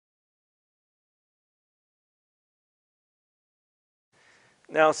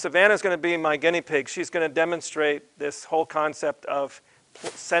Now Savannah's going to be my guinea pig. She's going to demonstrate this whole concept of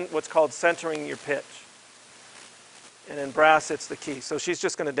what's called centering your pitch. And in brass, it's the key. So she's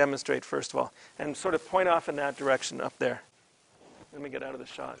just going to demonstrate first of all, and sort of point off in that direction up there. Let me get out of the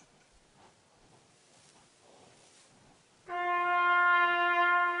shot.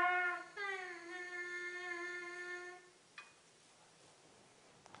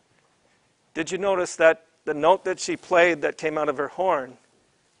 Did you notice that the note that she played that came out of her horn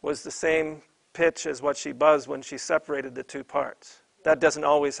was the same pitch as what she buzzed when she separated the two parts? That doesn't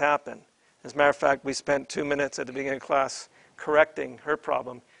always happen. As a matter of fact, we spent 2 minutes at the beginning of class correcting her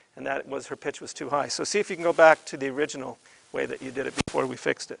problem, and that was her pitch was too high. So see if you can go back to the original way that you did it before we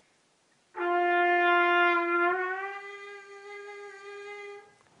fixed it.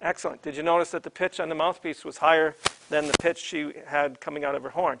 Excellent. Did you notice that the pitch on the mouthpiece was higher than the pitch she had coming out of her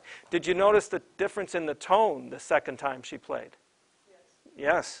horn? Did you notice the difference in the tone the second time she played?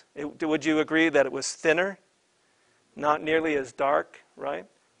 Yes. Would you agree that it was thinner? Not nearly as dark, right?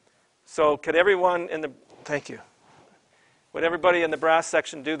 So could everyone in the, thank you. Would everybody in the brass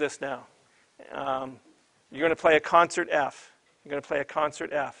section do this now? You're going to play a concert F. You're going to play a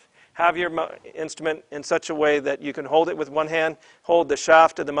concert F. Have your instrument in such a way that you can hold it with one hand, hold the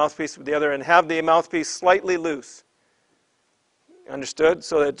shaft of the mouthpiece with the other, and have the mouthpiece slightly loose. Understood?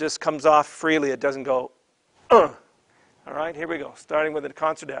 So that it just comes off freely. It doesn't go, All right, here we go. Starting with a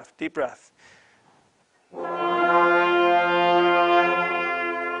concert F. Deep breath.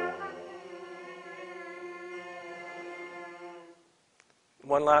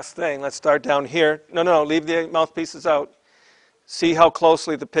 One last thing. Let's start down here. No, leave the mouthpieces out. See how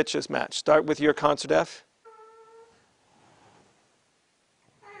closely the pitches match. Start with your concert F.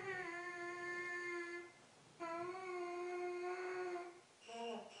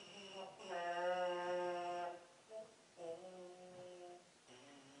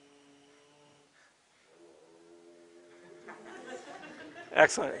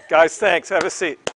 Excellent. Guys, thanks. Have a seat.